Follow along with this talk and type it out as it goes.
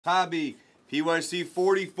Hobby, PYC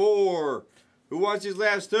 44. Who wants these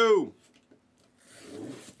last two?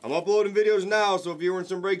 I'm uploading videos now, so if you were in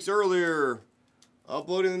some breaks earlier,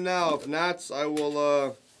 uploading them now. If not, I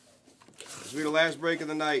will, this will be the last break of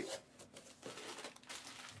the night.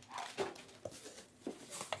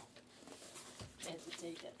 I have to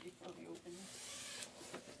take that before we open it.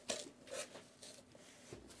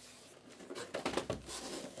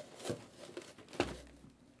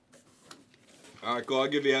 Alright, cool. I'll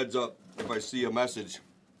give you a heads up if I see a message.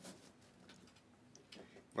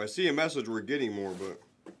 If I see a message, we're getting more, but...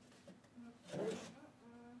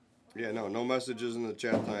 yeah, no messages in the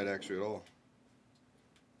chat tonight, actually, at all.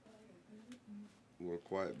 A little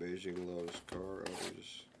quiet. Beijing loves car.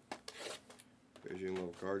 Others. Beijing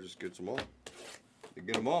love car just gets them all. You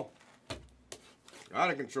get them all. Out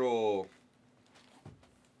of control.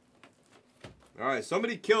 Alright,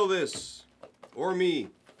 somebody kill this. Or me.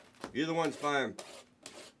 Either one's fine.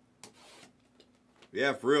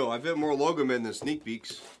 Yeah, for real. I've hit more logo men than sneak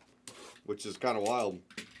peeks, which is kind of wild.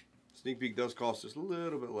 Sneak peek does cost us a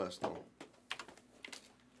little bit less, though.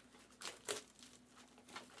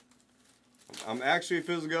 I'm actually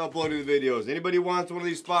physically uploading the videos. Anybody wants one of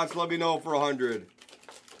these spots, let me know for 100.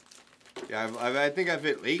 Yeah, I think I've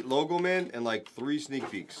hit 8 logo men and like 3 sneak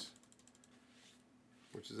peeks,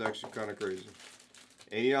 which is actually kind of crazy.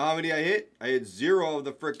 And you know how many I hit? I hit 0 of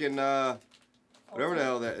the frickin' whatever the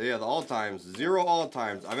hell that, yeah, the all-times. 0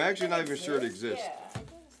 all-times. I'm actually not even sure it exists.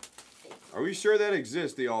 Are we sure that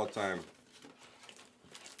exists, the all-time?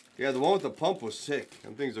 Yeah, the one with the pump was sick.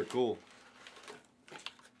 Them things are cool.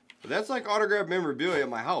 But that's like autographed memorabilia at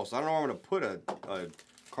my house. I don't know where I'm going to put a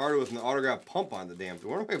card with an autograph pump on the damn thing.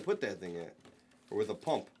 Where am I going to put that thing at? Or with a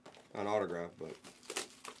pump on autograph, but...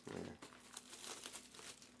 yeah.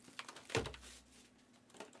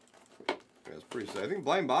 That's pretty sad. I think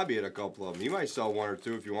Blind Bobby had a couple of them. He might sell 1 or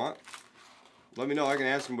 2 if you want. Let me know. I can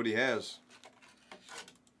ask him what he has.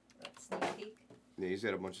 Sneak peek? Yeah, he's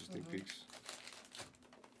had a bunch of sneak peeks.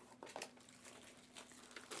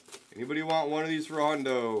 Anybody want one of these for a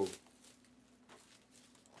hundo?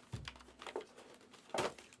 I'm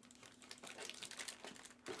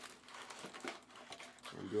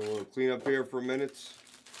doing a little cleanup here for a minute.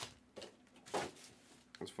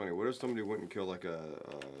 That's funny. What if somebody wouldn't kill like a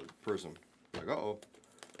person? Like, uh-oh.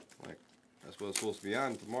 Like, that's what it's supposed to be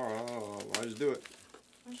on tomorrow. Oh, I'll just do it.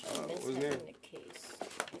 Wasn't there? In the case.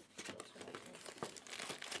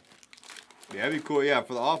 Yeah, that'd be cool. Yeah,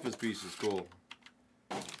 for the office piece, it's cool.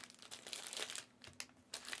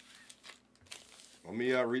 Let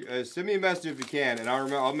me send me a message if you can, and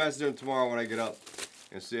I'll message him tomorrow when I get up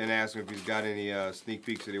and ask him if he's got any sneak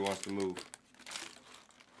peeks that he wants to move.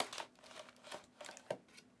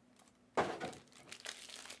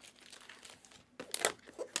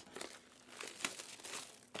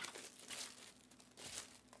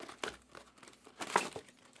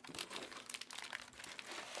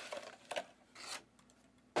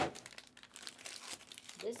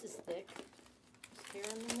 This is thick. Is there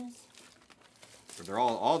in this? But they're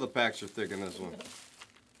all the packs are thick in this one.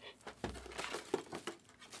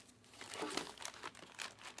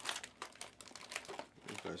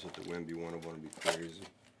 If I set the wind be one of them, it'd be crazy.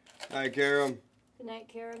 Hi, Karam. Good night,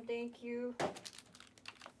 Karen. Thank you.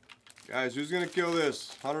 Guys, who's gonna kill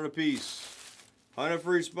this? 100 apiece. 100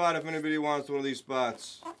 for each spot if anybody wants one of these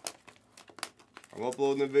spots. I'm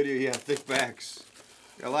uploading the video. Yeah, thick packs.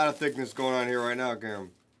 Got a lot of thickness going on here right now,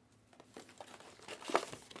 Karam.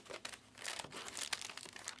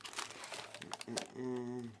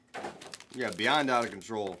 Yeah, beyond out of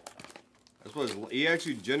control. That's what he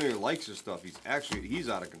actually genuinely likes his stuff. He's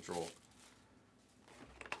out of control.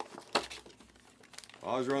 If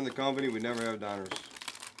I was running the company, we'd never have Donruss.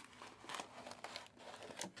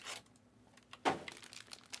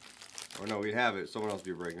 Or no, we'd have it. Someone else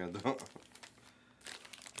would be breaking it though.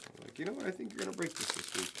 Like, you know what? I think you're gonna break this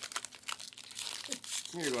week.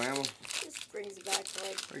 Here you go, Hamill. This brings back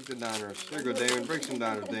like. Break the Donruss. There you go, Damon. Break some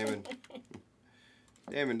Donruss, Damon.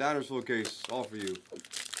 Damon, Donruss full case, all for you.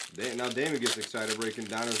 Now Damon gets excited breaking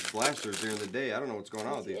Donruss blasters during the day. I don't know what's going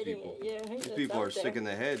on with these people. Yeah, these people are sick in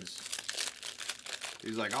the heads.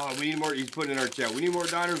 He's like, oh, we need more. He's putting in our chat. We need more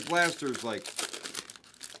Donruss blasters. Like,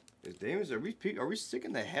 is Damon? Are we sick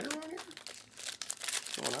in the head around here?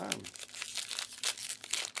 What's going on?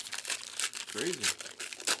 Crazy.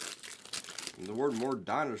 And the word more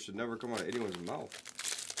Donruss should never come out of anyone's mouth.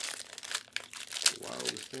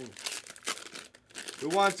 Wildest thing. Who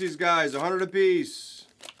wants these guys? 100 apiece.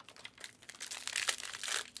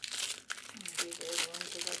 These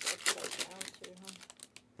ones are like upside down too,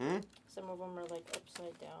 huh? Some of them are like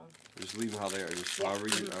upside down. Just leave them how they are. Just however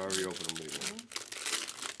you open them, leave them.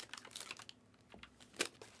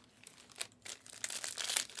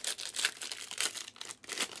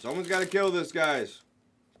 Someone's got to kill this, guys.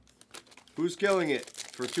 Who's killing it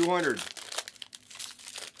for 200?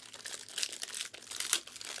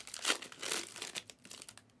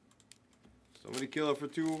 Somebody kill it for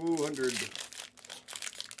 200.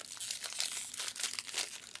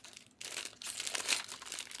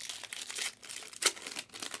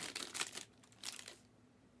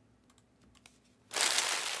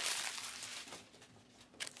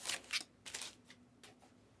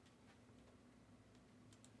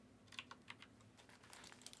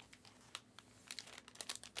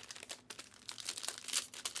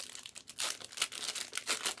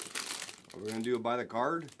 We're going to do it by the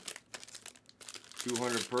card.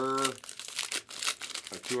 200 per.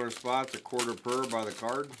 200 spots, a quarter per by the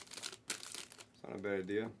card. It's not a bad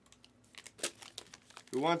idea.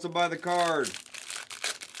 Who wants to buy the card?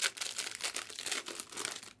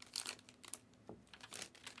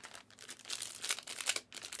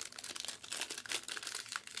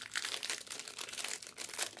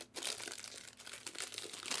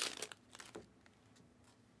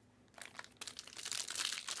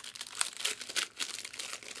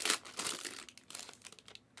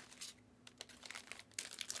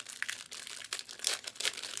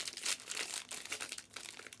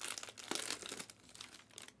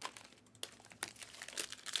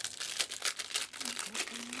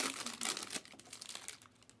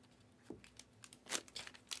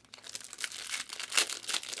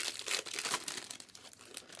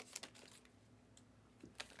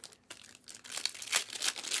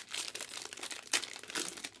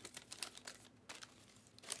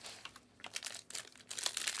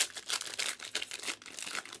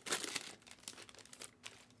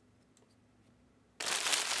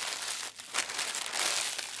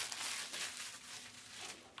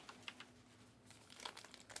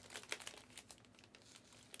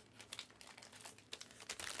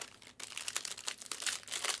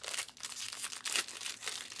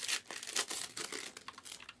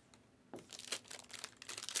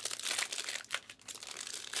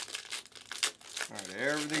 Alright,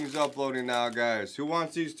 everything's uploading now, guys. Who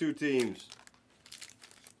wants these two teams?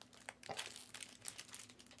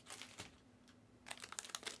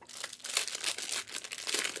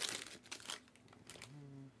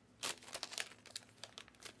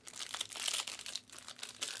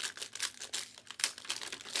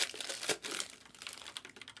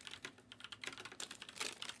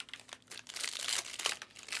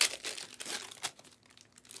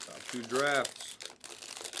 Top two drafts.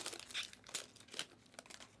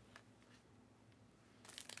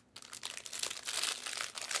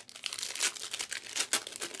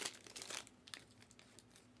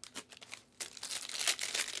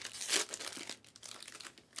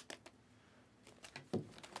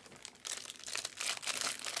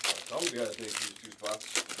 Someone's got to take these two spots.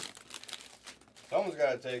 Someone's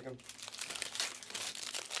got to take them.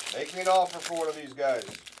 Make me an offer for one of these guys.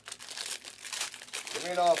 Give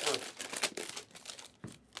me an offer.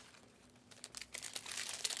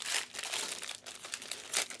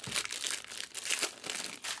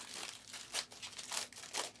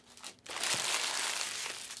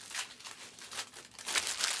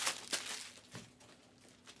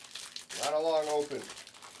 Not a long open.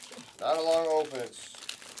 Not a long open.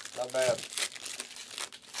 It's not bad.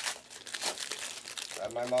 I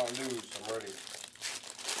have my Mountain Dews. I'm ready.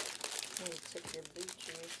 You took your blue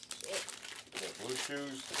chews. Shit. Yeah, blue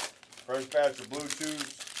chews. Fresh batch of blue chews.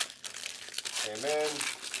 Came in.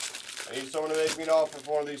 I need someone to make me an offer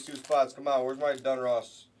for one of these two spots. Come on, where's my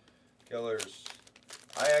Donruss killers?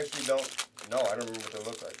 I actually don't know. I don't remember what they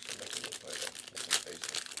look like. So make it look like that. Make them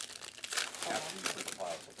facing. After you put the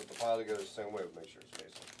pile. So put the pile together the same way. Make sure it's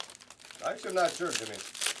facing. Actually, I'm not sure, Jimmy.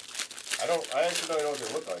 I actually don't know what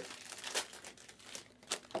they look like.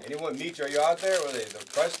 Anyone, Meech, are you out there? Or are they the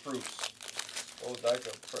press proofs? Old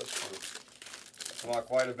Dyka press proofs. Come on,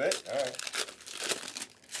 quite a bit. All right.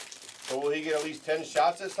 So will he get at least 10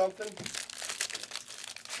 shots at something?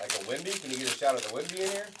 Like a Wimby? Can you get a shot at the Wimby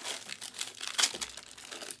in here?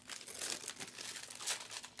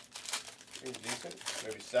 Seems decent.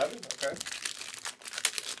 Maybe 7. Okay.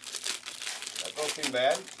 That don't seem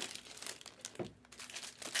bad.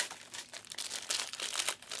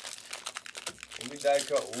 Wimby die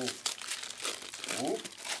cut. Oof. Woof.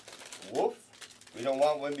 Woof. We don't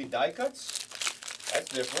want Wimby die cuts? That's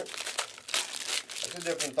different. That's a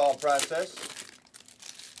different thought process.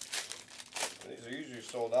 These are usually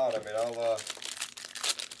sold out. I mean,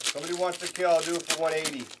 if somebody wants to kill, I'll do it for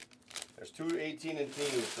 180. There's 218 in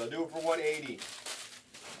teams, so I'll do it for 180.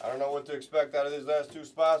 I don't know what to expect out of these last two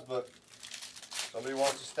spots, but if somebody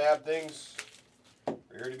wants to stab things,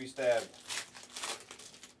 we're here to be stabbed.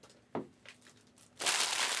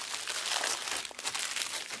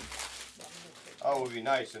 Oh, it would be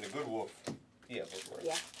nice and a good wolf. Yeah, look right.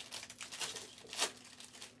 Yeah.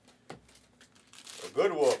 A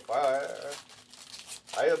good wolf. I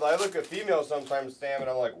look at females sometimes, Sam, and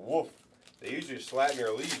I'm like, woof. They usually slap me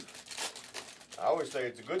or leave. I always say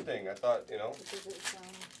it's a good thing. I thought, you know,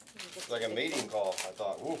 it's like a mating call. I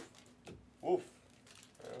thought, woof, woof.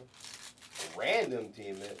 You know, a random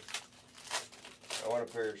team that I want a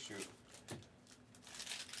parachute.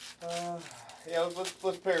 Yeah,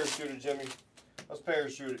 let's parachute it, Jimmy. Let's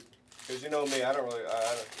parachute it. Because you know me, I don't,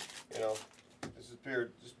 you know, this is pure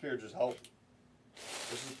just help.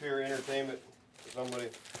 This is pure entertainment for somebody.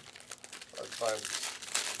 That's fine.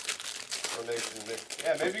 Donation.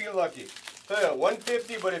 Yeah, maybe you get lucky. So yeah,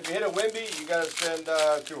 150, but if you hit a Wimby, you gotta send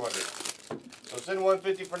 200. So send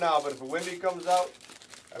 150 for now, but if a Wimby comes out,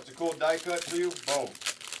 that's a cool die cut for you. Boom.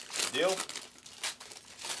 Deal?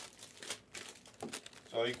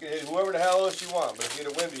 So you can hit whoever the hell else you want, but if you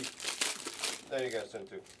get a Wimby, then you gotta send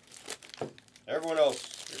 2. Everyone else,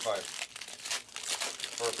 you're fine.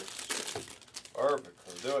 Perfect. Perfect.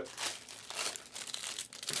 Let's do it.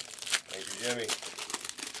 Thank you, Jimmy.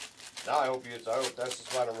 Now I hope that's the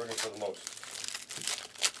spot I'm rooting for the most.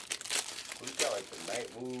 We've got like the night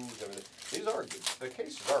moves, everything. These are good. The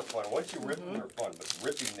cases are fun. Once you rip them, they're fun. But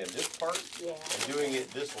ripping them, this part, and doing it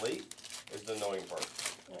this late is the annoying part.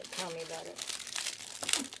 Yeah, tell me about it.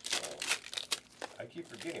 I keep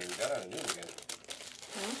forgetting we got out of noon again.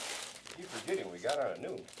 Hmm? I keep forgetting we got out of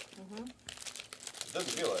noon. It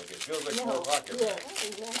doesn't feel like it. It feels like 4 o'clock. Yeah,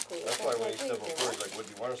 exactly. That's why when he said before, he's like, "What,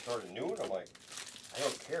 do you want to start at noon?" I'm like, I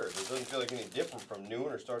don't care. It doesn't feel like any different from noon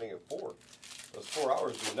or starting at 4. Those 4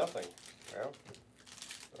 hours do nothing. You know?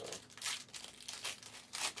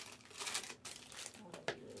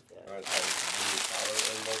 Alright, type Junior Collar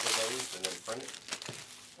in both of those and then print it.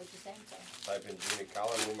 What'd you say? Type in Junior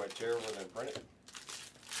Collar, move my chair over and then print it.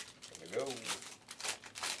 There we go.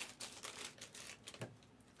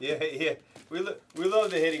 Yeah, yeah. We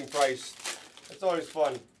love the hitting price. It's always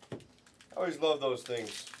fun. I always love those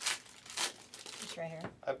things. It's right here.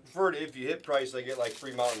 I prefer it if you hit price, I get like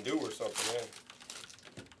free Mountain Dew or something, yeah.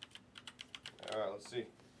 Alright, let's see.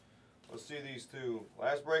 Let's see these two.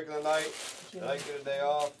 Last break of the night. Did I get a day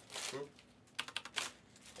off? Yeah,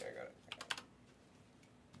 I got it.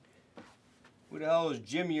 Who the hell is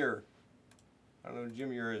Jim Muir? I don't know who Jim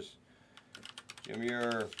Muir is. Jim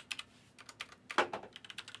Muir.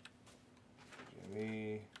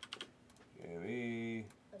 Jimmy. I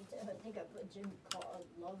think I put Jim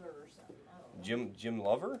Lover or something. I don't know. Jim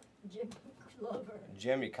Lover? Jim Lover.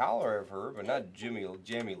 Jammy Collar I've heard, but not Jammy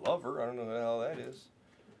Lover. I don't know who the hell that is.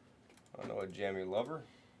 I don't know a Jammy Lover.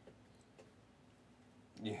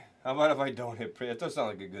 Yeah. How about if I don't hit print? It does sound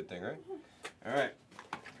like a good thing, right? All right.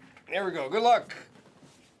 There we go. Good luck.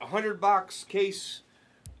 100-box case.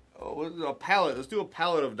 Oh, what is it? A pallet. Let's do a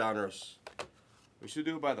pallet of Donruss. We should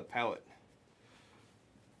do it by the pallet.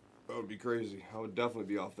 That would be crazy. I would definitely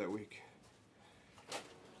be off that week.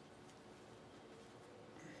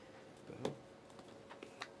 What the hell?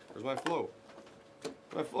 Where's my flow?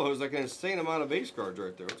 My flow is like an insane amount of base cards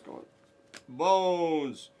right there. What's going on?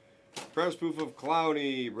 Bones. Press proof of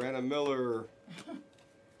Clowney. Brandon Miller.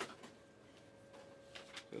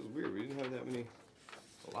 That was weird. We didn't have that many.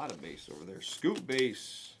 A lot of base over there. Scoop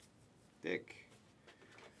base. Dick.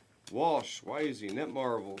 Walsh. Wisey. Net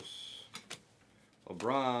Marvels.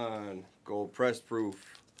 LeBron. Gold press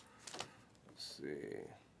proof. Let's see.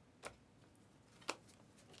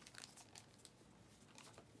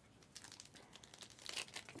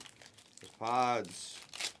 There's Pods.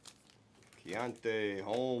 Keontae.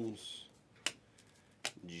 Holmes.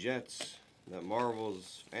 Jets. Net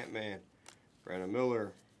Marvels. Ant-Man. Brandon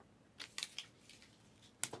Miller.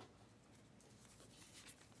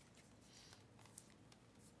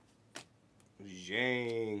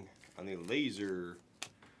 Zhang on the laser.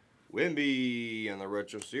 Wimby on the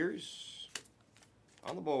retro series.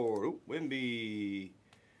 On the board. Ooh, Wimby.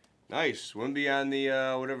 Nice. Wimby on the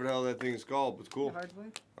whatever the hell that thing's called. It's cool. The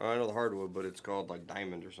hardwood? I know the hardwood, but it's called like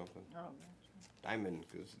diamond or something. Oh, Diamond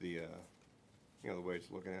because the you know the way it's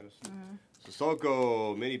looking at us.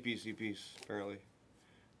 Sissoko mini PC piece apparently.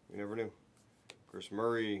 We never knew. Chris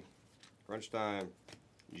Murray. Crunch time.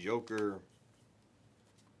 Joker.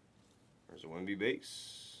 There's a Wimby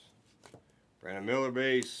base. Brandon Miller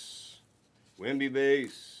base. Wimby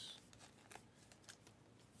base.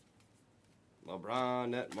 LeBron,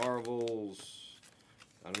 Net Marvels.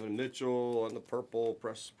 Donovan Mitchell on the purple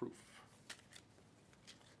press proof.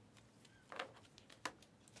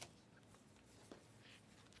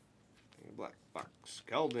 Black box.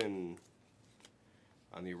 Keldon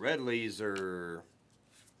on the red laser.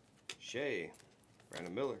 Shea.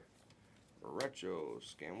 Brandon Miller. Retro,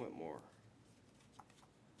 Scam Whitmore.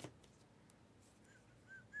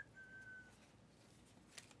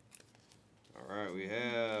 All right, we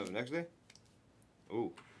have next day.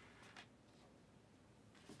 Ooh.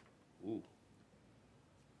 Ooh.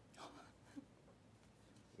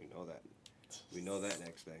 We know that. We know that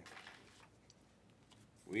next day.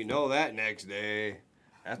 We know that next day.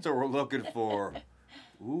 That's what we're looking for.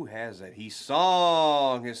 Who has that? His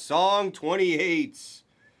song 28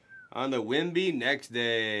 on the Wimby next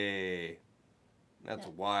day. That's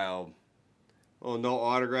wild. Oh, no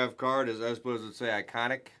autograph card. As I suppose it'd say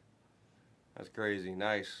iconic. That's crazy.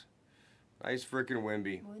 Nice. Nice freaking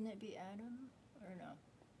Wimby. Wouldn't it be Adam or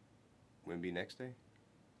no? Wimby next day?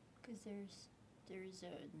 Because there's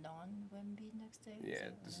a non-Wemby next day. Yeah,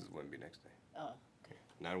 this is Wimby next day. Oh, okay.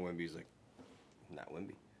 Non-Wimby's like not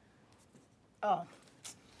Wimby. Oh.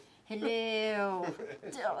 Hello.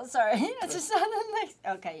 Oh, sorry. It's just not the next.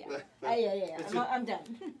 Okay, yeah. Yeah. I'm done.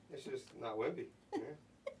 It's just not Wimby. Yeah.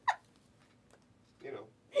 You know.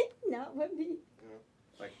 Not Wemby. You know,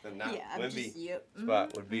 like the not Wimby yep.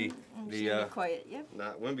 spot would be the quiet. Yep.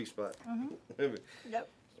 not Wimby spot. Mm-hmm. Yep.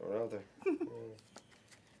 Throw it out there.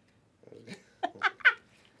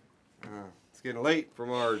 It's getting late for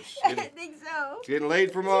Marge. I think so. It's getting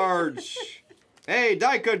late for Marge. Hey,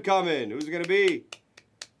 die cut coming. Who's it gonna be?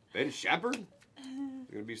 Ben Shepard?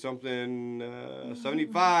 It's gonna be something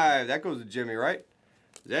 75. That goes to Jimmy, right?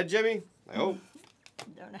 Is that Jimmy? I hope.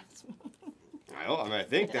 Don't ask me. I hope. I mean, I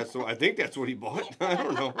think that's what he bought. I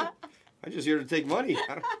don't know. I'm just here to take money.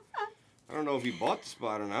 I don't know if he bought the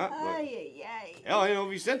spot or not. But hell, I don't know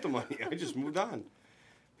if he sent the money. I just moved on.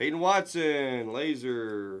 Peyton Watson,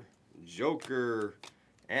 Laser, Joker,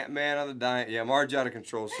 Ant-Man on the diet. Yeah, Marge out of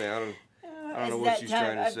control, Sam. I don't know what she's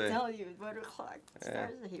trying to say. I'm telling you, 1 o'clock. Yeah.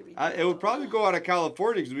 It would probably go out of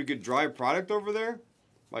California because we could drive product over there,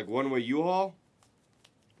 like one-way U-Haul.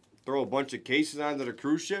 Throw a bunch of cases onto the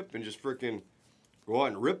cruise ship and just freaking go out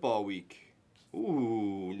and rip all week.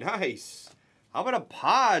 Ooh, nice. How about a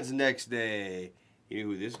Pods next day? You know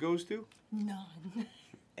who this goes to? None.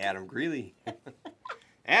 Adam Greeley.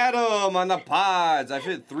 Adam on the Pods. I've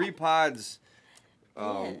hit 3 Pods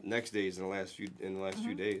next days in the last few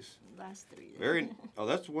days. Last 3 days. Very. Oh,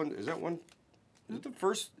 that's one. Is that one? Is it the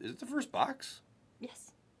first? Is it the first box?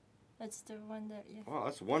 Yes. That's the one that. Yeah. Wow,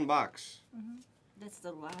 that's 1 box. That's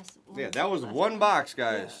the last one. Yeah, that was 1 box,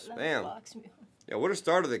 guys. Yeah, Bam. Box. Yeah, what a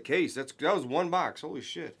start of the case. That was 1 box. Holy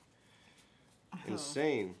shit.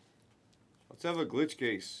 Insane. Let's have a glitch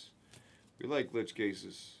case. We like glitch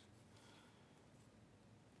cases.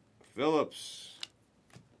 Phillips.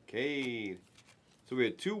 Cade. So we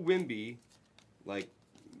had 2 Wimby, like,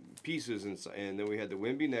 pieces, and then we had the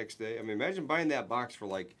Wimby next day. I mean, imagine buying that box for,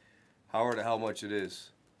 like, how much it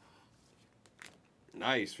is.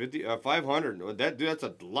 Nice. 500. That's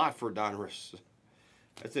a lot for Donruss.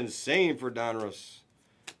 That's insane for Donruss.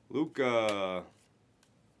 Luca.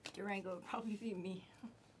 Durango would probably be me.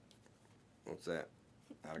 What's that?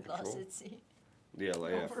 Out of Lost control? at sea.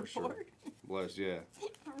 Yeah, for sure. Bless, yeah.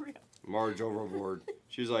 For real. Marge overboard.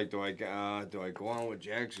 She's like, do I go on with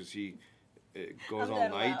Jax because he goes I'm all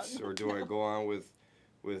that nights, loud. or do I go on with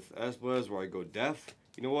Esplez where I go deaf?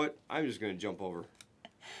 You know what? I'm just gonna jump over.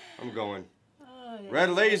 I'm going. Oh, yeah.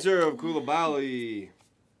 Red Laser of Koulibaly.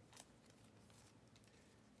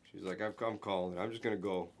 She's like, I'm calling it. I'm just gonna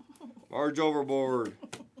go. Marge overboard.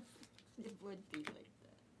 It would be like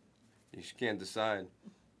that. You can't decide.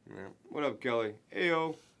 Yeah. What up, Kelly?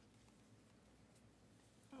 Heyo.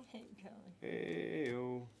 Hey, Kelly.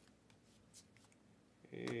 Heyo.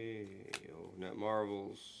 Heyo. Net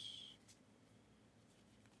Marvels.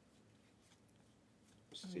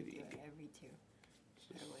 City. Every 2.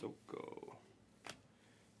 Sissoko.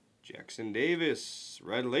 Jackson Davis.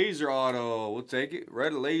 Red Laser Auto. We'll take it.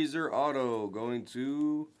 Red Laser Auto. Going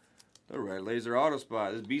to the Red Laser Auto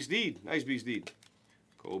spot. This is B. Steed. Nice B. Steed.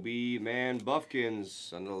 Kobe Man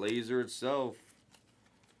Buffkins on the laser itself.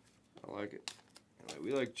 I like it.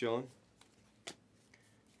 We like chilling.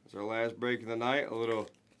 It's our last break of the night. A little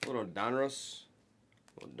Donruss.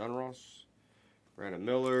 A little Donruss. Brandon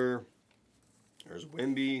Miller. There's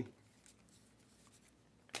Wimby.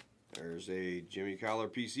 There's a Jimmy Collar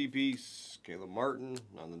PC piece. Caleb Martin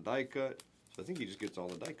on the die cut. So I think he just gets all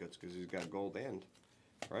the die cuts because he's got gold and,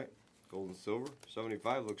 right? Gold and silver.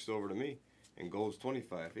 75 looks silver to me. And gold's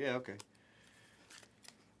 25. Yeah, okay.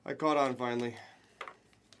 I caught on finally.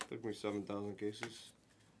 Took me 7,000 cases.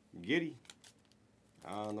 Giddy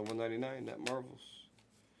on the 199. Net Marvels.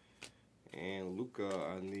 And Luca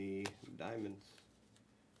on the diamonds.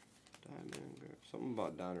 Something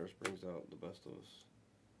about Donruss brings out the best of us.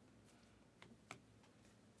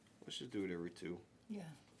 Let's just do it every 2. Yeah.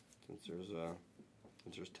 Since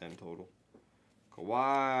there's 10 total.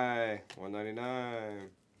 Kawhi, 199.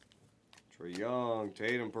 Trae Young,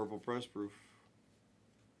 Tatum, purple press proof.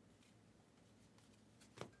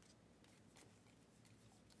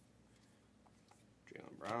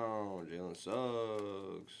 Jaylen Brown, Jalen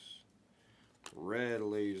Suggs. Red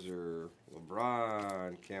laser,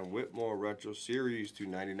 LeBron, Cam Whitmore, retro series,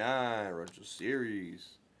 299, retro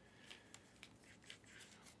series.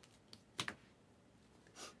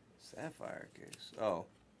 Sapphire case. Oh.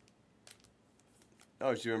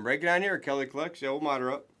 Oh, she been breaking on here? Kelly collects? Yeah, we'll mod her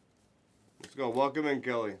up. Let's go. Welcome in,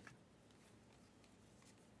 Kelly.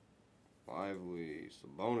 Lively.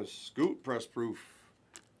 Sabonis. Scoot press proof.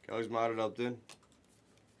 Kelly's modded up then.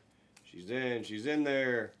 She's in. She's in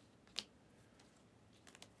there.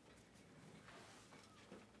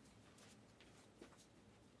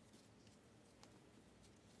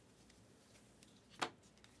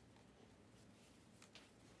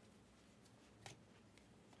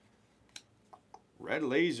 Red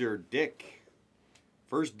laser, Dick.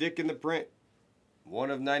 First Dick in the print. 1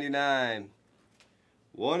 of 99.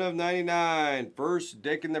 1 of 99. First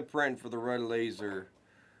Dick in the print for the red laser.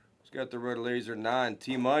 Let's get the red laser 9.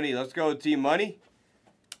 T-Money. Let's go, T-Money.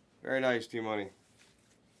 Very nice, T-Money.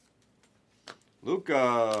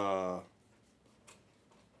 Luka.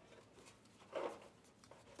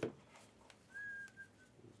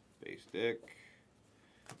 Base Dick.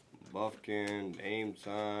 Buffkin, Dame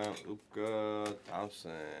Time, Luka,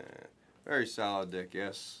 Thompson. Very solid, Dick,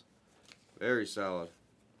 yes. Very solid.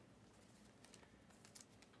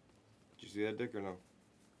 Did you see that, Dick, or no?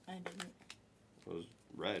 I didn't. It was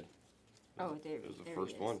red. Oh, there it was the there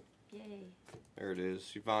first it is. one. Yay. There it is.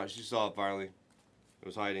 She saw it finally. It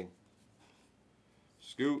was hiding.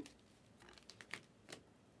 Scoot.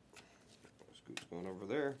 Scoot's going over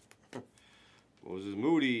there. Moses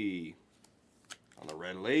Moody. On the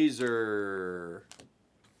red laser.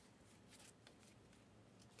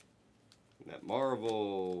 Net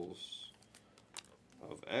Marvels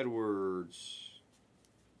of Edwards.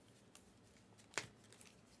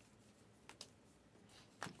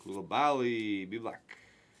 Koulibaly, be black.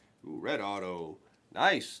 Ooh, red auto.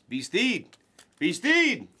 Nice. B-Steed.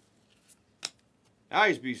 B-Steed.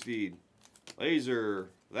 Nice, B-Steed.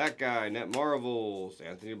 Laser. That guy. Net Marvels.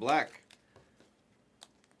 Anthony Black.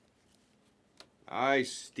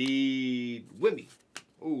 Nice, Steve Wimby.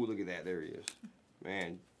 Oh, look at that. There he is.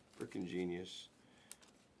 Man, freaking genius.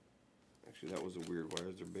 Actually, that was a weird. Why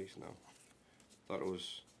is there base now? Thought it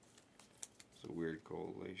was a weird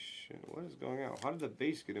correlation. What is going on? How did the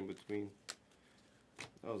base get in between?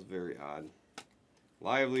 That was very odd.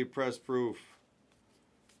 Lively press proof.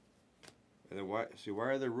 And then why? See, why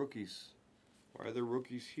are there rookies? Why are there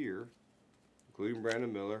rookies here? Including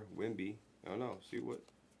Brandon Miller, Wimby. I don't know. See what?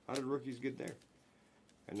 How did rookies get there?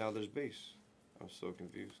 And now there's base. I'm so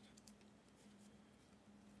confused.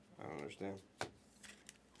 I don't understand.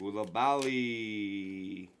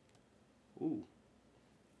 Koulibaly. Ooh.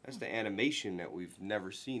 That's the animation that we've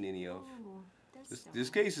never seen any of. Oh, This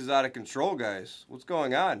case is out of control, guys. What's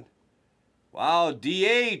going on? Wow, DH.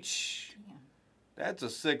 Damn. That's a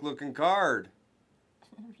sick looking card.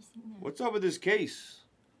 I've never seen that. What's up with this case?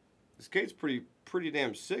 This case pretty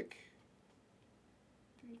damn sick.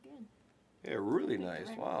 Pretty good. Yeah, really nice.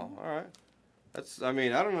 Wow. All right. That's. I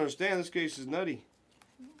mean, I don't understand. This case is nutty.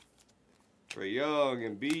 Trae Young,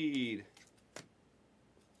 Embiid.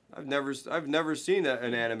 I've never seen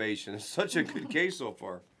an animation. It's such a good case so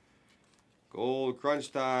far. Gold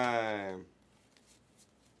crunch time.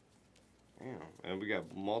 Damn. And we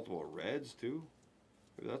got multiple reds too.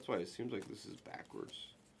 Maybe that's why it seems like this is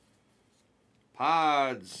backwards.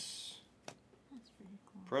 Pods. That's pretty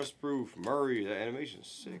cool. Press proof. Murray. That animation's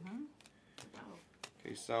sick. Oh.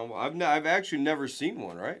 Okay, sound. I've actually never seen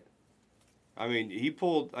one, right? I mean,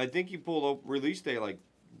 I think he pulled up release date like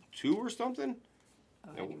 2 or something.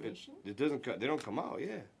 Oh, animation? It doesn't. They don't come out.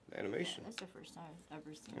 Yeah, the animation. Yeah, that's the first time I've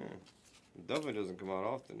ever seen Yeah. it. It definitely doesn't come out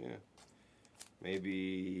often. Yeah.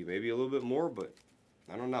 Maybe a little bit more, but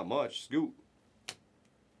I don't know, not much. Scoot.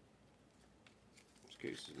 This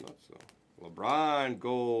case is nuts though. LeBron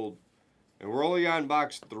gold, and we're only on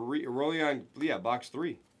box 3. We're only on box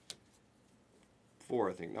 3. 4,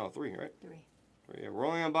 I think. No, 3, right? 3. Yeah, we're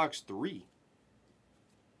only on box 3.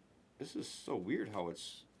 This is so weird how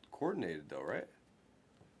it's coordinated though, right?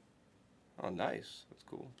 Oh, nice. That's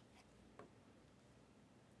cool.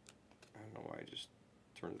 I don't know why I just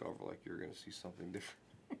turned it over like you were going to see something different.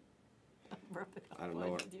 I don't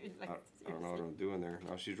know what I don't know what I'm doing there.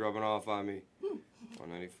 Now she's rubbing off on me.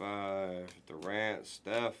 195. Durant,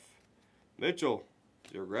 Steph, Mitchell,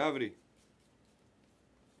 0 gravity.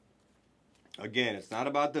 Again, it's not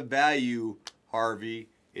about the value, Harvey.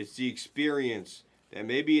 It's the experience. That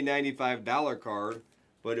may be a $95 card,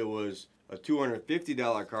 but it was a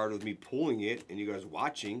 $250 card with me pulling it and you guys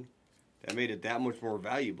watching. That made it that much more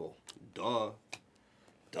valuable. Duh.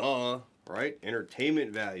 Duh. Right?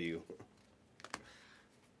 Entertainment value.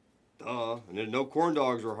 Duh. And then no corn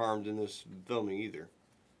dogs were harmed in this filming either.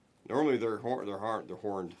 Normally they're horned.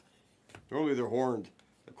 Normally they're horned.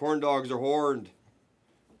 The corn dogs are horned.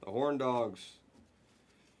 The horn dogs.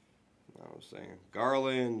 I was saying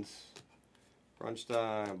Garland, crunch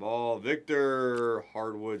time, ball, Victor,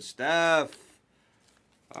 hardwood staff,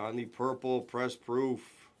 on the purple press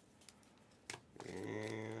proof,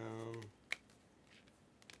 and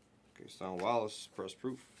okay, Son Wallace press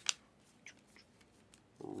proof,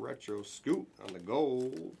 retro scoot on the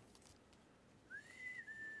gold.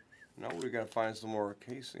 Now we gotta find some more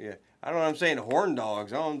cases. Yeah, I don't know what I'm saying. Horn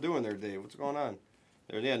dogs. I don't know what I'm doing there, Dave. What's going on?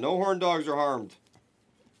 There, yeah, no horn dogs are harmed.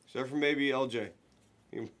 Except for maybe LJ.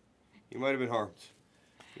 He might have been harmed.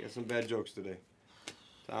 He had some bad jokes today.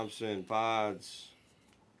 Thompson, Pods,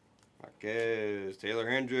 Marquez, Taylor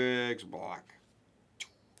Hendricks, Block.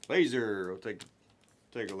 Laser. We'll take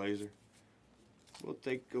a laser. We'll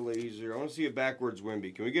take a laser. I want to see a backwards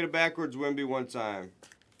Wimby. Can we get a backwards Wimby one time?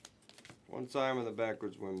 One time on the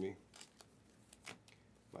backwards Wimby.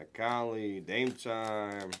 Mike Conley, Dame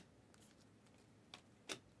time.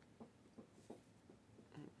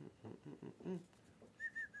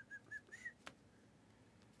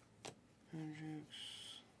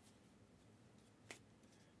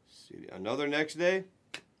 See, another next day?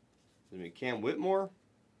 Is it Cam Whitmore?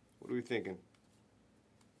 What are we thinking?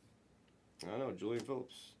 I don't know, Julian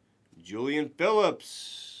Phillips. Julian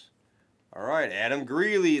Phillips. All right, Adam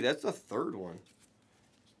Greeley. That's the third one.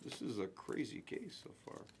 This is a crazy case so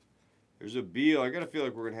far. There's a Beal. I got to feel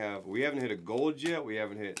like we're going to have... We haven't hit a gold yet. We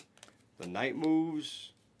haven't hit the night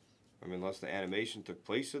moves. I mean, unless the animation took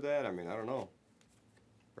place of that. I mean, I don't know.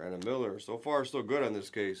 Brandon Miller. So far, still good on this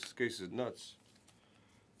case. This case is nuts.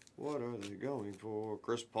 What are they going for?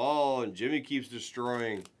 Chris Paul, and Jimmy keeps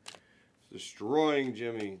destroying. Destroying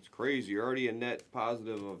Jimmy. It's crazy. You're already a net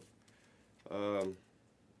positive of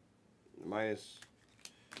minus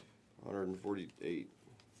 148.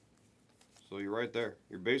 So you're right there.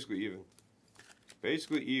 You're basically even.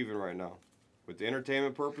 Basically even right now. With the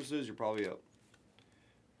entertainment purposes, you're probably up.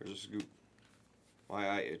 There's a scoop. My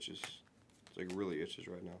eye itches. It's like really itches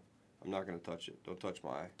right now. I'm not going to touch it. Don't touch my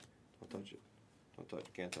eye. Don't touch it. Don't touch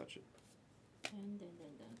it. Can't touch it.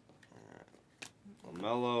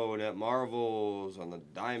 LaMelo, Net Marvels on the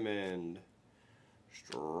diamond.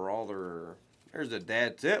 Strawler. There's the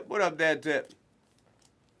dad tip. What up, dad tip?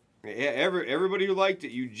 Yeah, everybody who liked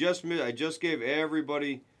it, you just missed. I just gave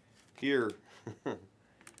everybody here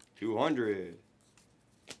 200.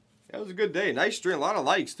 That was a good day. Nice stream. A lot of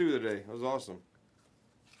likes too today. That was awesome.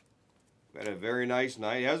 Had a very nice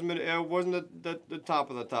night. It wasn't the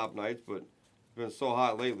top of the top nights, but it's been so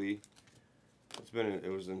hot lately.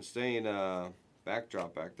 It was insane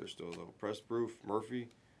backdrop back there still though. Press proof, Murphy.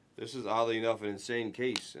 This is oddly enough an insane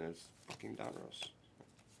case, and it's fucking Donruss.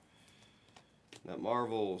 That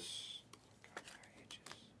Marvels. God,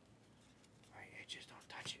 my itches. Don't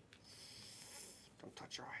touch it. Don't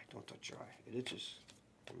touch your eye. Don't touch your eye. It itches.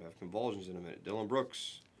 I'm gonna have convulsions in a minute. Dylan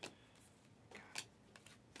Brooks. God,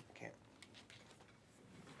 I can't.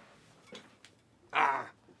 Ah,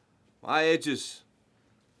 my itches.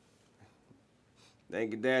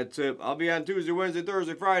 Thank you, Dad Tip. I'll be on Tuesday, Wednesday,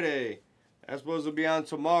 Thursday, Friday. That's supposed to be on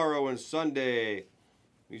tomorrow and Sunday.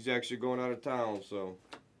 He's actually going out of town, so.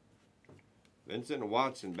 Vincent and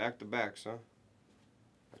Watson, back-to-backs, huh?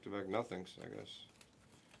 Back-to-back nothings, I guess.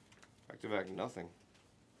 Back-to-back nothing.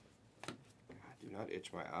 God, do not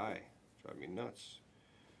itch my eye. Drive me nuts.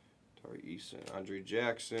 Tari Eason, Andre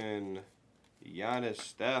Jackson, Giannis,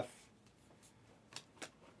 Steph.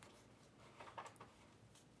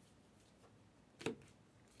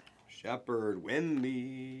 Shepard,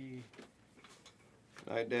 Wemby.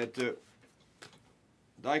 Night, Dad, too.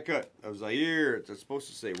 Die cut of Zaire. It's supposed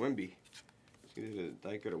to say Wemby. He did a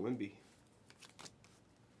die cut of Wemby.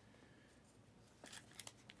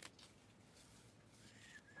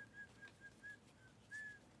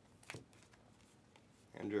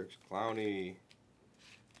 Hendricks, Clowney,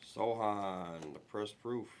 Sohan, the press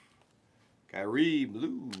proof. Kyrie,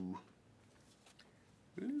 blue.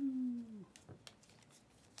 Blue.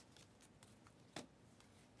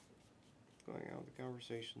 Going out with the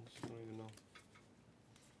conversations. I don't even know.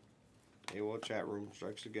 AWOL chat room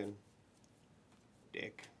strikes again.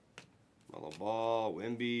 Dick. Mellow ball.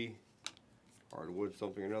 Wemby. Hardwood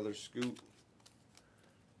something another. Scoot.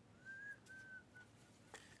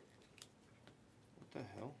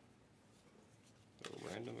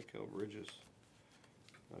 Bill Bridges.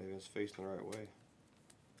 Not even facing the right way.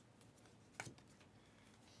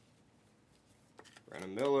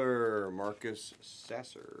 Brandon Miller, Marcus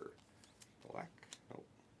Sasser. Black. Nope.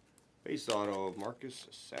 Base auto of Marcus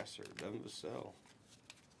Sasser. Devin Vassell.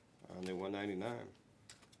 On the 199.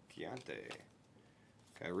 Keontae.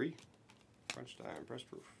 Kyrie. Crunch time. Press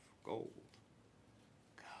proof. Gold.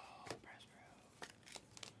 Gold. Press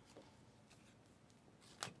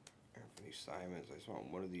proof. Anthony Simons. I just want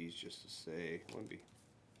one of these just to say. Wimby.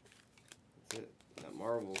 That's it. That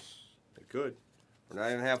Marvels. They could. We're not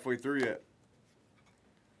even halfway through yet.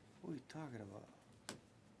 What are you talking about?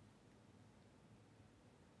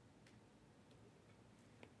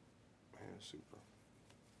 Man, super.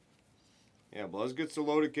 Yeah, Bluzz gets the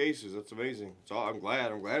loaded cases. That's amazing. So I'm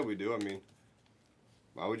glad we do. I mean,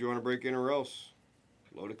 why would you want to break in or else?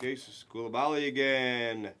 Loaded cases. Koulibaly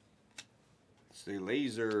again. It's the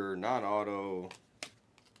laser, non-auto.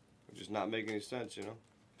 Just not making any sense, you know.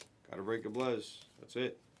 Gotta break a Bluzz. That's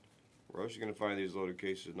it. Where else are you gonna find these loaded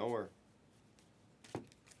cases? Nowhere.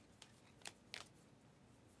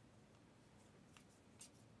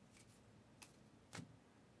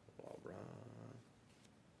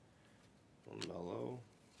 Mellow.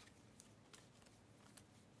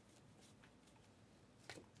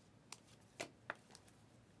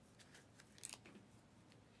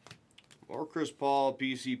 More Chris Paul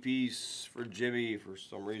PC piece for Jimmy for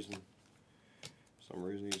some reason.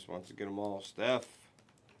 He just wants to get them all. Steph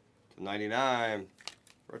to 99.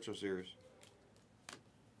 Retro series.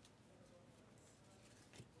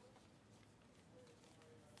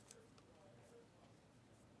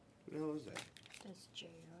 What the hell is that? That's JR.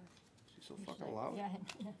 So fucking loud. Yeah.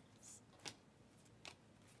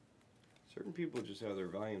 Certain people just have their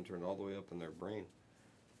volume turned all the way up in their brain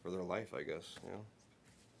for their life, I guess, you know.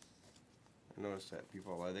 I noticed that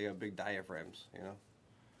people like they got big diaphragms, you know.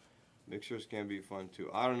 Mixers can be fun too.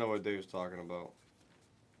 I don't know what Dave's talking about.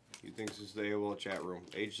 He thinks it's the AOL chat room.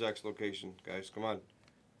 H6 location, guys, come on.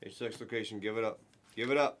 H6 location, give it up.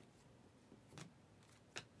 Give it up.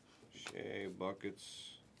 Shea,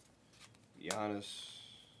 Buckets, Giannis.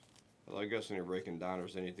 Well, I guess when you're breaking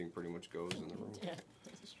Donruss, anything pretty much goes in the room. Yeah,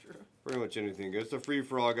 that's true. Pretty much anything goes. It's a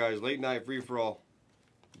free-for-all, guys. Late night free-for-all.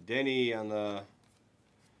 Denny on the...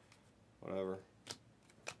 whatever.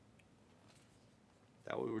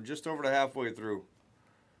 We're just over the halfway through.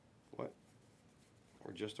 What?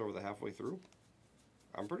 We're just over the halfway through?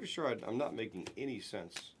 I'm pretty sure I'm not making any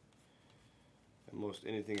sense in most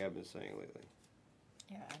anything I've been saying lately.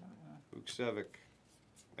 Yeah, I don't know. Vukcevic.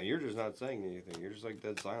 And you're just not saying anything. You're just like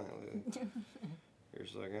dead silent lately. You're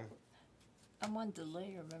just like, eh. I'm on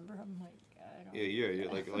delay, remember? I'm like, I don't know.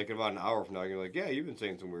 Yeah, like about an hour from now, you're like, yeah, you've been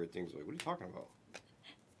saying some weird things. Like, what are you talking about?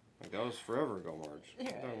 Like, that was forever ago, Marge. What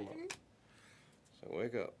are you talking about? So,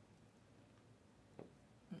 wake up.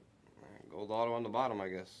 Right, gold auto on the bottom, I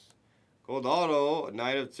guess. Gold auto,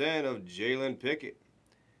 9 of 10 of Jalen Pickett.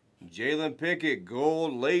 Jalen Pickett,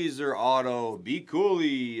 gold laser auto. Be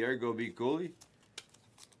Cooley. There you go, Be Cooley.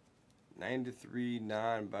 93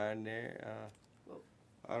 non-binary.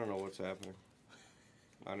 I don't know what's happening.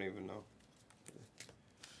 I don't even know.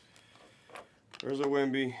 There's a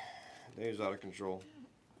Wimby. Dave's out of control.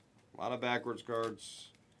 A lot of backwards cards.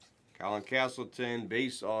 Colin Castleton,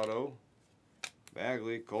 base auto.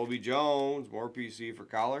 Bagley, Colby Jones, more PC for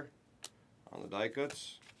Collar on the die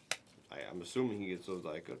cuts. I'm assuming he gets those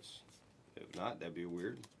die cuts. If not, that'd be a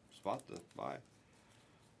weird spot to buy.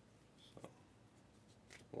 So,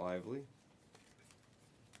 Lively.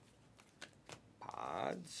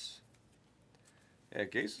 Pods. Yeah,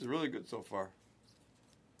 case is really good so far.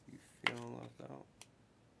 You feeling left out?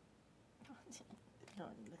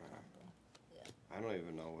 I don't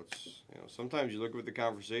even know what's, you know, sometimes you look at the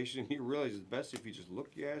conversation and you realize it's best if you just look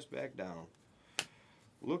your ass back down.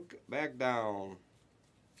 Look back down.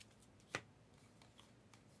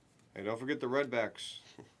 Hey, don't forget the Redbacks.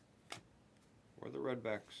 Where are the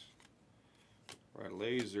Redbacks? Right,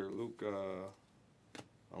 Laser, Luca,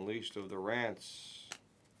 Unleashed of the Rants,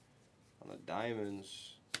 on the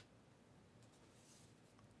Diamonds.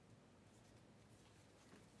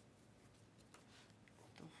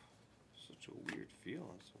 Such a weird feel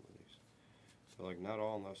on some of these. They're like not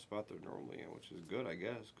all in the spot they're normally in, which is good, I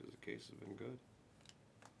guess, because the case has been good.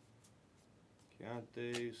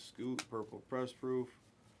 Keontae, Scoot, purple press proof.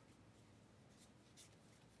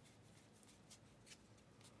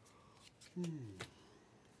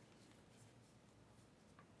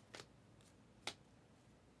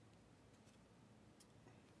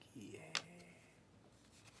 Yeah.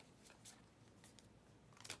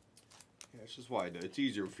 That's just why I do. It's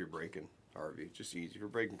easier if you're breaking, Harvey. It's just easy. If you're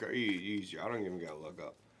breaking, easier. I don't even gotta look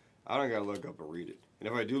up. I don't gotta look up and read it. And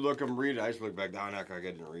if I do look up and read it, I just look back down, act like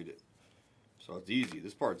I didn't read it. So it's easy.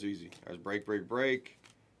 This part's easy. I just break, break, break.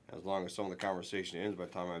 As long as some of the conversation ends by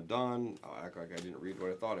the time I'm done, I'll act like I didn't read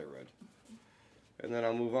what I thought I read. And then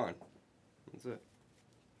I'll move on. That's it.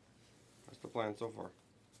 That's the plan so far.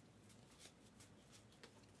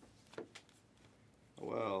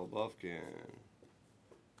 Well, Buffkin.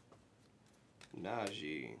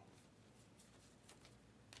 Najee.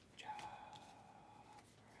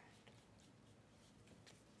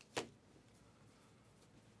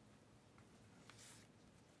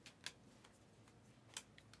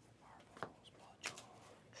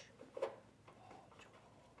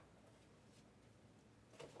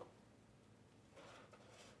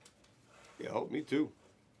 Yeah, oh, me too.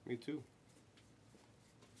 Me too.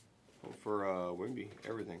 Hope for Wimby,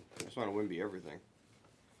 everything. I just want a Wimby everything.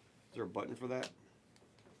 Is there a button for that?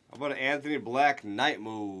 How about an Anthony Black Night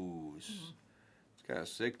Moves? It's kind of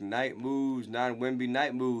sick. Night Moves, non-Wimby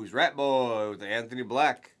Night Moves. Rat Boy with the Anthony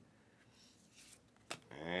Black.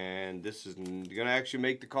 And this is going to actually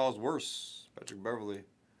make the calls worse. Patrick Beverly.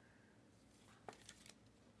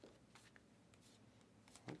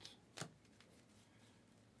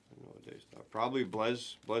 Probably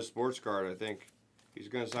Blez Sports Card, I think. He's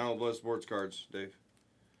going to sign with Blez Sports Cards, Dave.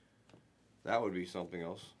 That would be something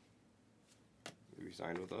else. If he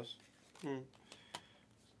signed with us.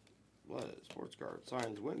 Blez Sports Card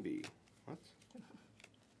signs Wimby. What?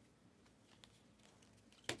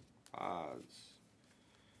 Odds.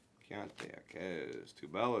 Keontae Akez.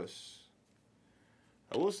 Tubelis.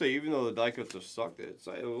 I will say, even though the die cuts have sucked, it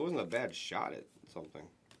wasn't a bad shot at something.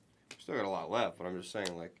 Still got a lot left, but I'm just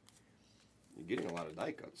saying, like, you're getting a lot of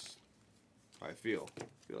die cuts. I feel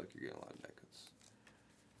like you're getting a lot of die cuts.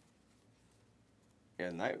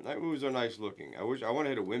 Yeah, night moves are nice looking. I want to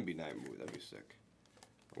hit a Wimby night move. That'd be sick.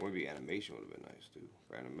 A Wimby animation would have been nice too.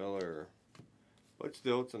 Brandon Miller. But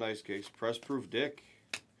still, it's a nice case. Press proof Dick.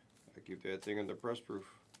 I keep that thing under press proof.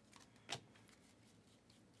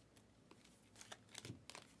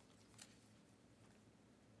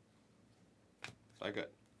 Die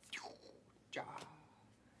cut.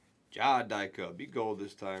 Ja die cut. Be gold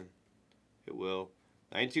this time. It will.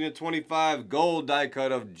 19/25 gold die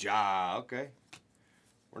cut of Ja. Okay.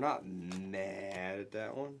 We're not mad at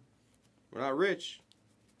that one. We're not rich,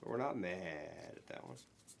 but we're not mad at that one.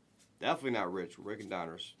 Definitely not rich. We're breaking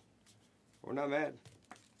Donruss. We're not mad.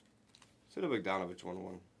 Send a Bogdanovich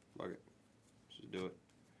 1-1. Fuck it. Just do it.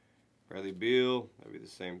 Bradley Beal. That'd be the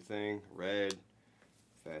same thing. Red.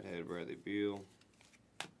 Fathead Bradley Beal.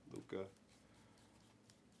 Luka.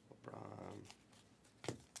 LeBron.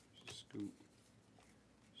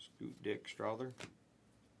 Scoot Dick Strother.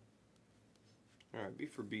 Alright, B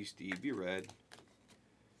for B, Steve. Be red.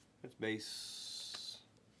 That's base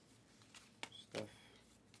stuff.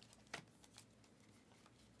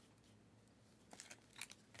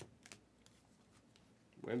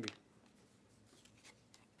 Wemby.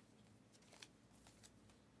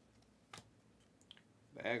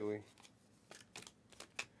 Bagley.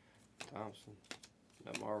 Thompson.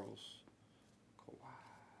 That Marvels.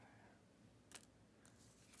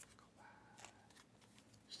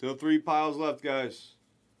 Still 3 piles left, guys.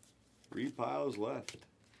 3 piles left.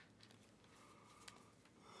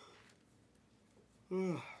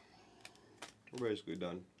 We're basically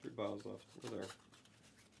done. 3 piles left. We're there.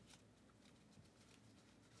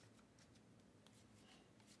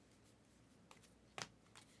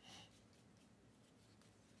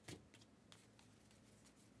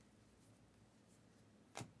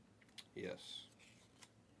 Yes.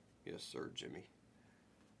 Yes, sir, Jimmy.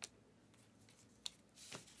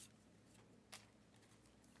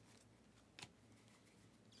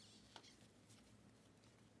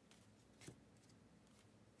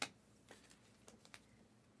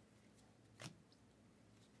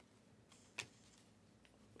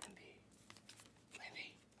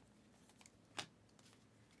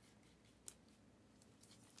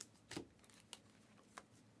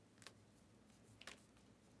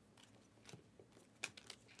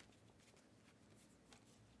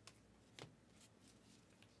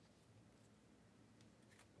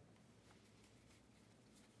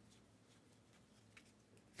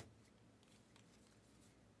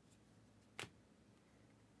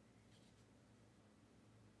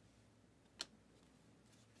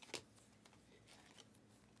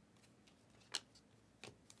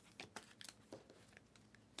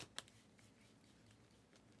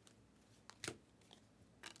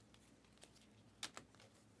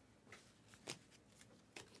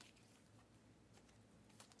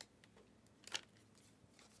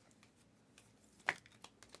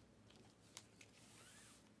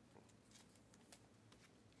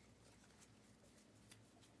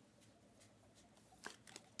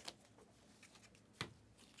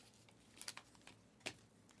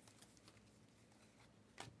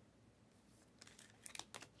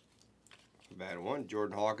 bad one.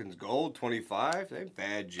 Jordan Hawkins gold, 25. That ain't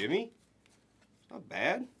bad, Jimmy. It's not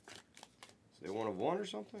bad. Is it 1 of 1 or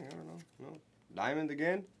something? I don't know. No. Diamond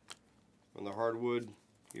again. On the hardwood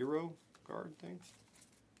hero card thing.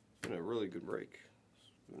 It's been a really good break.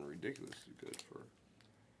 It's been ridiculously good for.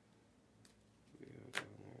 Yeah, down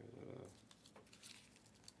there.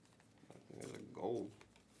 I think there's a gold.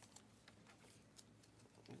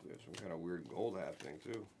 I think we have some kind of weird gold happening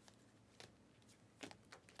too.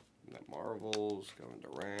 That Marvels, Kevin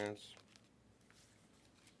Durant's.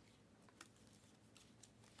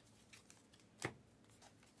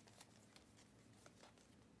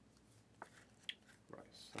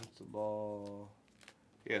 Right, Sensible.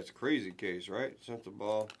 Yeah, it's a crazy case, right?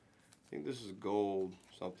 Sensible. I think this is gold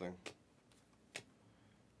something.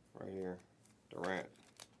 Right here. Durant.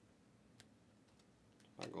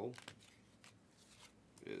 Not gold.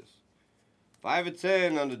 It is. 5 of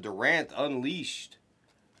 10 on the Durant Unleashed.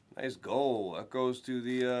 Nice gold. That goes to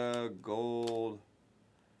the gold.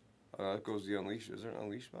 That goes to the Unleashed. Is there an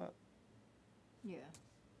Unleashed spot? Yeah.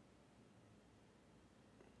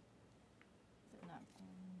 They're not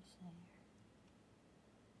going to say.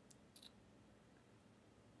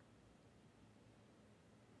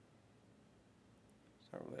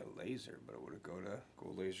 It's not really a laser, but would it go to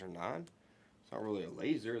gold laser non? It's not really a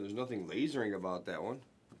laser. There's nothing lasering about that one.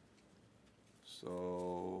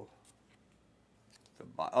 So.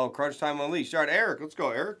 Oh, Crunch Time Unleashed. All right, Eric. Let's go,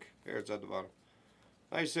 Eric. Eric's at the bottom.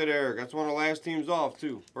 Nice hit, Eric. That's one of the last teams off,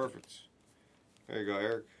 too. Perfect. There you go,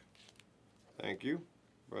 Eric. Thank you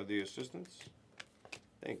for the assistance.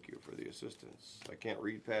 Thank you for the assistance. I can't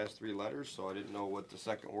read past 3 letters, so I didn't know what the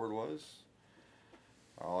second word was.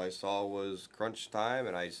 All I saw was Crunch Time,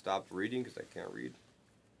 and I stopped reading because I can't read.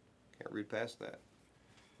 Can't read past that.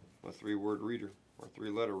 I'm a 3-word reader, or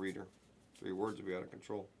 3-letter reader. 3 words would be out of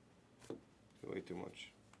control. Way too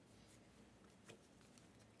much.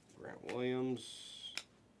 Grant Williams.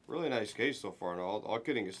 Really nice case so far. And all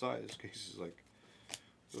kidding aside, this case is like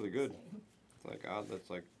really good. Like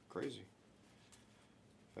that's like crazy.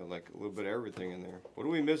 Got like a little bit of everything in there. What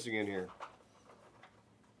are we missing in here?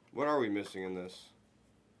 What are we missing in this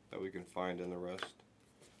that we can find in the rest?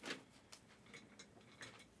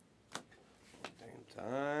 Same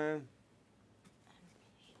time.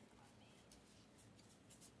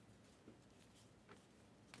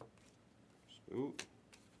 Ooh.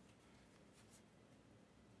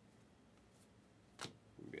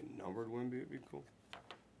 Maybe a numbered Wemby would be cool.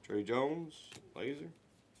 Trey Jones, laser.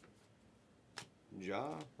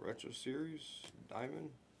 Ja, retro series,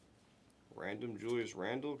 diamond. Random Julius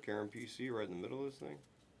Randle, Karen PC right in the middle of this thing.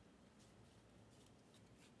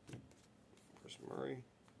 Chris Murray.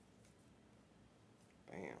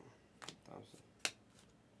 Bam. Thompson.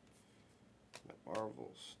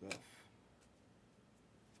 Marvel, Steph.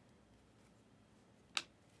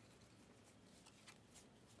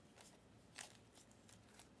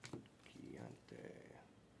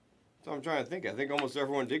 So I'm trying to think. I think almost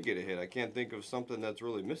everyone did get a hit. I can't think of something that's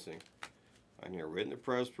really missing. On here, written the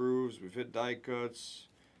press proofs. We've hit die cuts.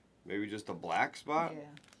 Maybe just a black spot.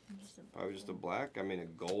 Yeah. Probably just a black. I mean, a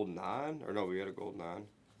gold non. Or no, we had a gold non.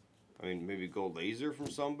 I mean, maybe gold laser from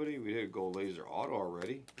somebody. We hit a gold laser auto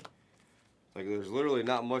already. Like, there's literally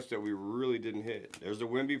not much that we really didn't hit. There's a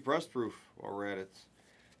Wemby press proof while we're at it.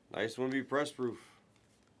 Nice Wemby press proof.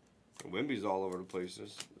 And Wemby's all over the place.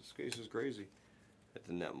 This case is crazy. At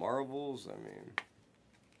the Net Marvels, I mean.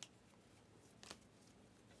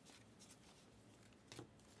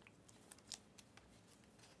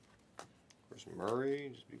 Chris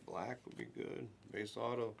Murray, just be black would be good. Base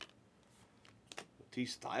auto. T.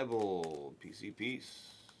 Stiebel, PC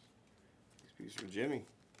piece. Piece for Jimmy.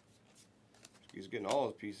 He's getting all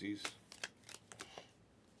his PCs.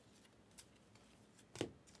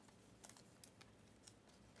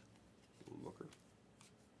 Booker.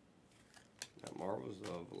 That Marvels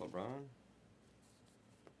of LeBron.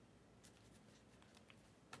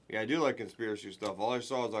 Yeah, I do like conspiracy stuff. All I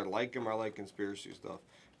saw is I like him. I like conspiracy stuff.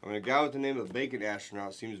 I mean, a guy with the name of Bacon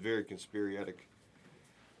Astronaut seems very conspiriatic.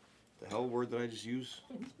 The hell word did I just use?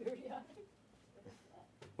 Conspiriatic.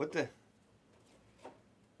 What the?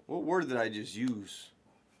 What word did I just use?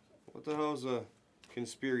 What the hell is a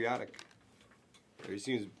conspiriatic? He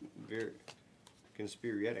seems very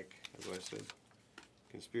conspiriatic. That's what I said.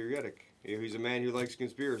 Conspiriatic. Yeah, he's a man who likes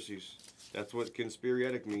conspiracies. That's what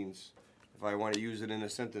conspiriatic means. If I want to use it in a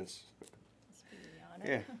sentence.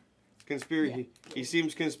 Yeah. Yeah. He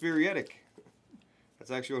seems conspiriatic.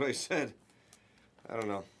 That's actually what I said. I don't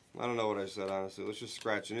know. I don't know what I said, honestly. Let's just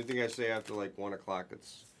scratch. Anything I say after like 1 o'clock,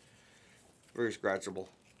 it's very scratchable.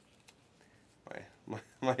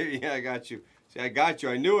 Yeah, I got you. See, I got you.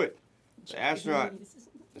 I knew it. The astronaut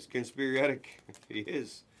is conspiratic. He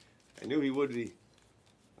is. I knew he would be.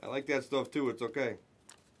 I like that stuff too. It's okay.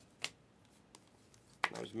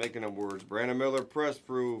 I was making up words. Brandon Miller, press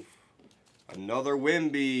proof. Another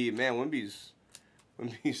Wimby. Man, Wimby's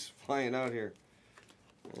flying out here.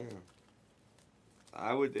 Yeah.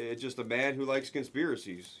 It's just a man who likes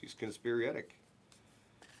conspiracies. He's conspiratic.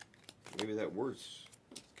 Maybe that word's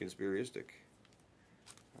conspiracistic.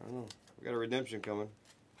 I don't know. We got a redemption coming.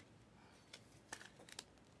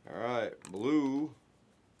 Alright, blue.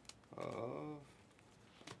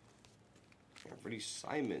 Anthony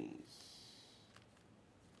Simons.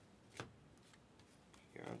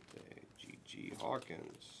 G.G.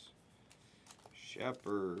 Hawkins.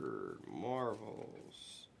 Shepard.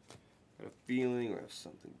 Marvels. Got a feeling we have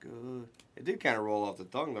something good. It did kind of roll off the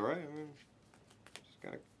tongue though, right? I mean, just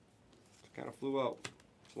kind of flew out.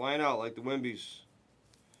 Flying out like the Wimbies.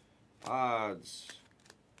 Odds.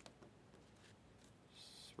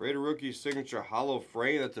 Raider rookie signature hollow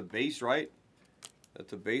frame. That's a base, right?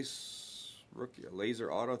 That's a base rookie. A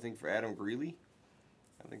laser auto, I think, for Adam Greeley.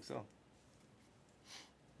 I think so.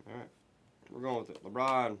 Alright. We're going with it.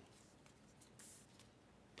 LeBron.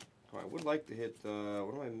 I would like to hit,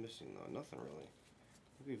 what am I missing though? Nothing really.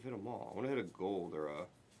 Maybe we've hit them all. I want to hit a gold or a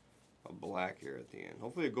black here at the end.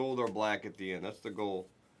 Hopefully a gold or black at the end. That's the goal.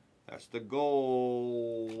 That's the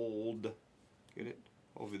gold. Get it?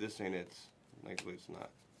 Hopefully this ain't it. Thankfully it's not.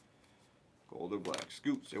 Gold or black.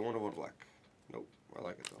 Scoot. Say one or black. Nope. I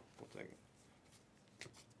like it though. We'll take it.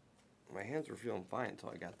 My hands were feeling fine until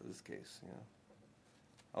I got to this case. Yeah.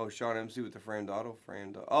 Oh, Sean MC with the framed auto.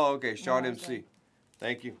 Framed. Oh, okay. Sean MC.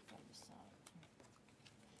 Thank you.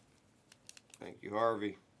 Thank you,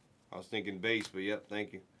 Harvey. I was thinking base, but yep,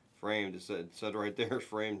 thank you. Framed. It said right there,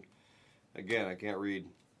 framed. Again, I can't read.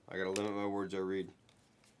 I gotta limit my words I read.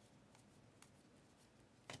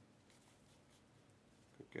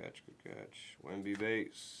 Good catch, good catch. Wemby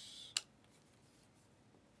base.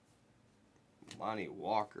 Lonnie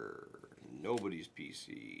Walker. Nobody's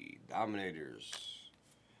PC. Dominators.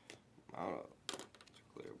 I don't know. It's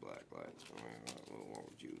a clear black light. What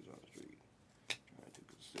would you use on the street? Trying to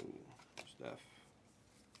consume stuff.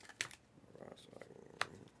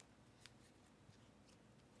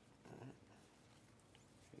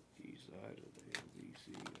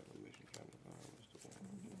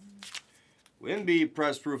 Wimby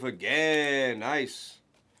press proof again. Nice.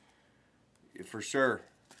 Yeah, for sure.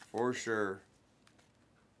 For sure.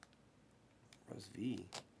 Russ V.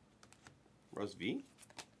 Russ V?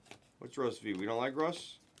 What's Russ V? We don't like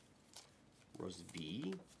Russ? Russ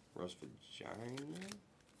V? Russ Vagina?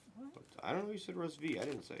 What? I don't know. He said Russ V. I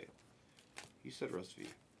didn't say it. He said Russ V.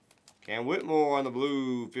 Cam Whitmore on the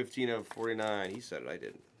blue. 15 of 49. He said it. I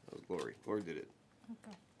didn't. That was Glory. Glory did it.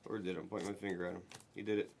 Okay. Glory did it. I'm pointing my finger at him. He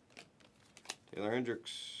did it. Taylor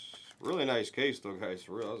Hendricks. Really nice case, though, guys.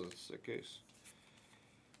 For real. That was a sick case.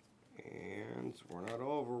 And we're not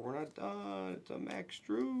over. We're not done. It's a Max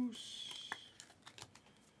Struess.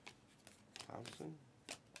 Thompson.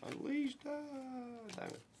 Unleashed.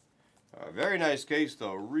 Very nice case,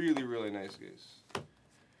 though. Really, really nice case.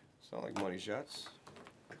 Sound like money shots.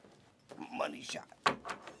 Money shot.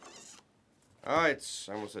 Alright.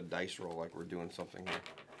 I almost said dice roll like we're doing something here.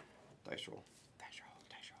 Dice roll.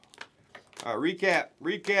 Alright,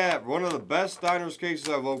 recap. One of the best Donruss cases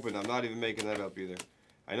I've opened. I'm not even making that up either.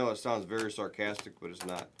 I know it sounds very sarcastic, but it's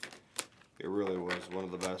not. It really was one of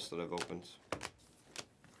the best that I've opened.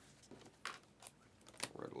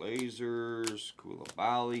 Red Lasers,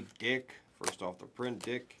 Koulibaly, Dick. First off the print,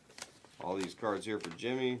 Dick. All these cards here for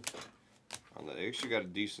Jimmy. They actually got a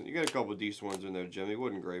decent, you got a couple decent ones in there, Jimmy.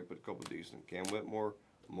 Wasn't great, but a couple decent. Cam Whitmore,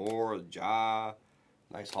 Moore, Ja.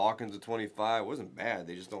 Nice Hawkins at 25. Wasn't bad.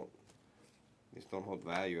 They just don't hold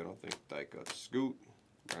value, I don't think. Like Scoot,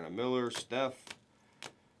 Brandon Miller, Steph,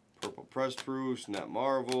 Purple Press Proofs, Net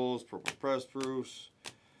Marvels, Purple Press Proofs,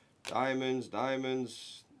 Diamonds.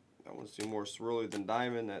 That one seems more swirly than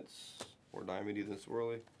Diamond. That's more diamondy than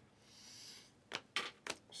swirly.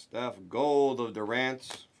 Steph, Gold of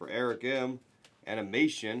Durant for Eric M.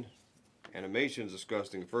 Animation. Animation's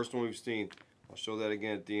disgusting. First one we've seen. I'll show that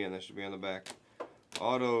again at the end. That should be on the back.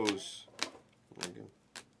 Autos.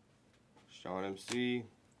 Sean MC,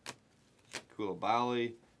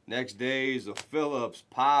 Koulibaly. Next day is the Phillips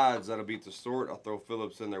Pods. That'll beat the sort. I'll throw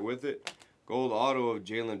Phillips in there with it. Gold auto of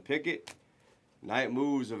Jalen Pickett. Night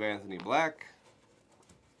moves of Anthony Black.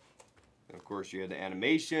 And of course, you had the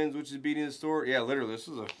animations, which is beating the sort. Yeah, literally, this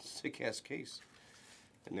is a sick-ass case.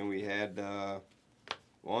 And then we had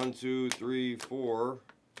 1, 2, 3, 4,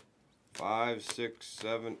 5, 6,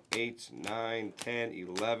 7, 8, 9, 10,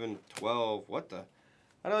 11, 12. What the?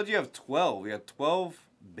 I know you have 12. You have 12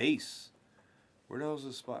 base. Where the hell's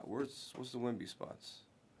the spot? What's the Wemby spots?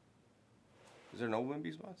 Is there no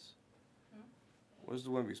Wemby spots? Hmm? Where's the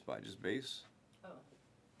Wemby spot? Just base? Oh.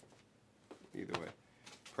 Either way.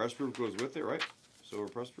 Press proof goes with it, right? Silver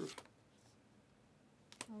press proof?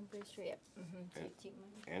 Oh, base straight, yep.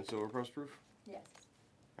 And silver press proof? Yes.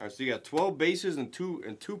 Alright, so you got 12 bases and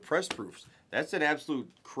two press proofs. That's an absolute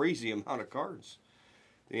crazy amount of cards.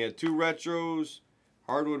 Then you had 2 retros,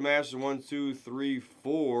 hardwood master 1, 2, 3,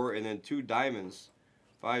 4, and then 2 diamonds,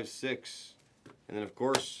 5, 6, and then of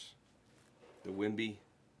course the Wemby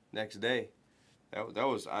next day. That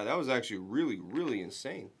was actually really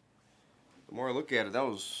insane. The more I look at it, that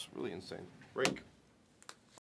was really insane. Break.